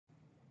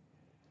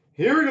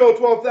Here we go,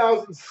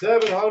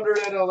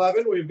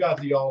 12,711. We've got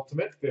the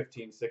ultimate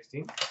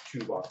 15-16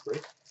 two-box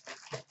break.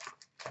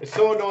 It's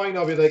so annoying.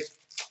 I'll be like,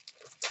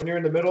 when you're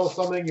in the middle of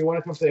something, you want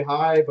to come say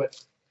hi, but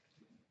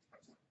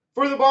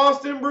for the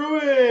Boston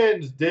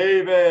Bruins,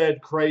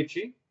 David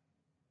Krejci.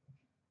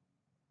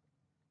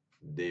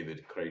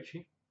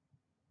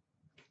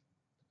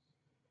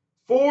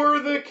 For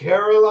the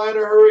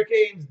Carolina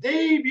Hurricanes,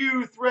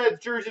 debut Threads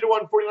jersey to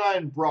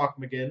 149, Brock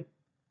McGinn.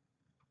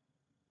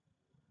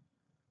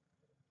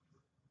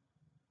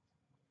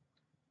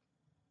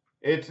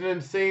 It's an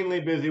insanely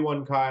busy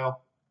one,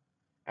 Kyle.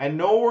 And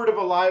no word of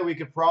a lie, we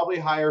could probably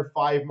hire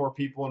 5 more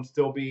people and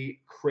still be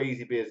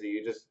crazy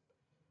busy.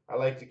 I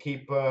like to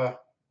keep the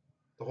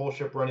whole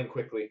ship running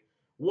quickly.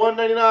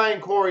 199,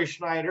 Corey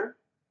Schneider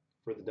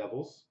for the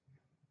Devils.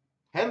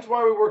 Hence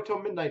why we work till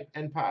midnight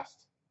and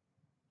past.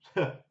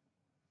 And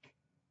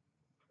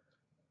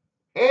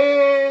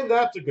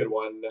that's a good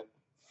one.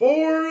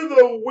 For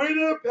the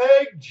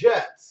Winnipeg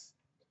Jets,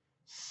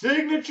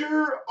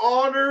 signature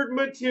honored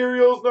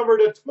materials number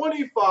to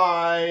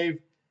 25,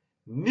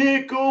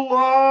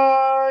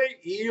 Nikolai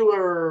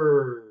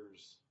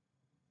Ehlers.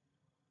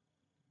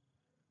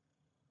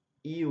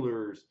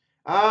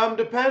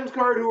 Depends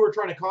card who we're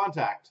trying to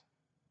contact.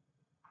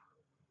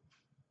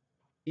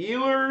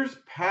 Ehlers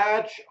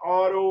patch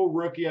auto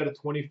rookie out of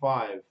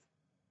 25.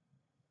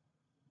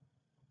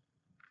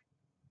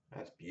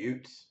 That's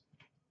Buttes.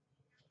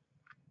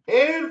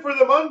 And for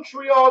the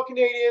Montreal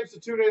Canadiens to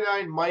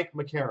 299, Mike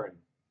McCarron.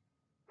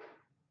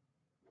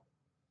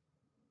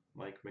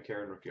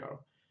 Rookie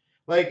auto.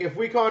 Like, if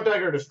we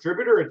contact our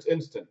distributor, it's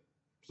instant.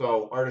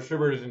 So our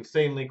distributor is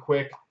insanely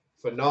quick,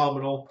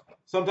 phenomenal.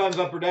 Sometimes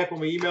Upper Deck, when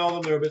we email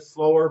them, they're a bit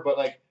slower, but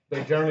like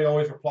they generally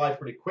always reply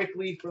pretty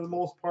quickly for the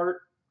most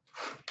part.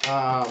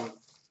 And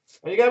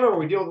you gotta remember,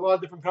 we deal with a lot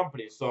of different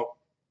companies. So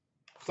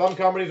some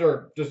companies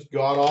are just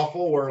god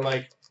awful, where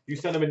like you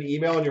send them an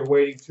email and you're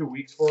waiting 2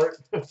 weeks for it.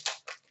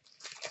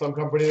 Some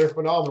companies are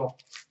phenomenal.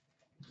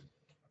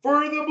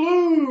 For the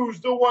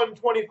Blues, the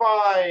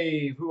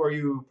 125. Who are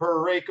you?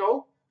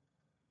 Parayko.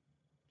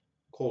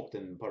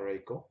 Colton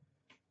Parayko.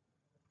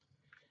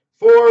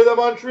 For the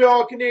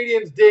Montreal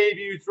Canadiens,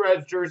 debut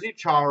Threads jersey,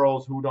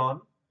 Charles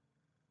Hudon.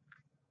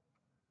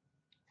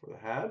 For the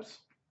Habs.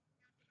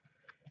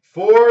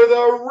 For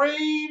the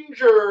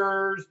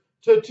Rangers,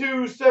 to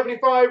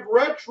 275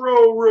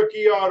 retro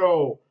rookie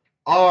auto,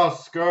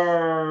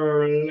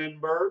 Oscar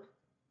Lindberg.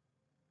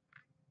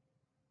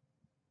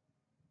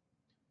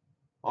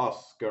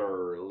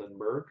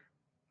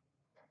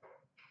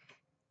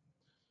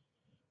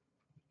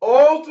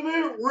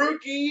 Ultimate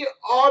rookie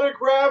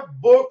autograph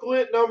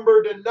booklet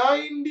number to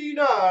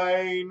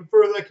 99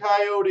 for the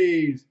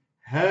Coyotes,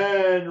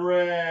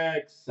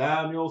 Henrik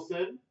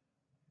Samuelsson.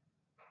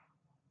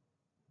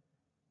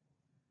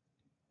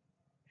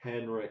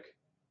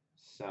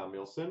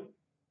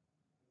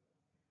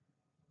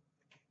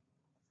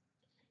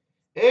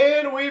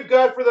 And we've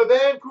got for the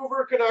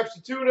Vancouver Canucks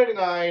to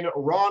 299,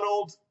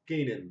 Ronald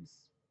Gainens.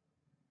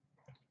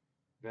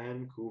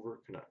 Vancouver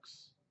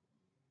Canucks.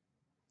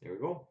 There we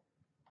go.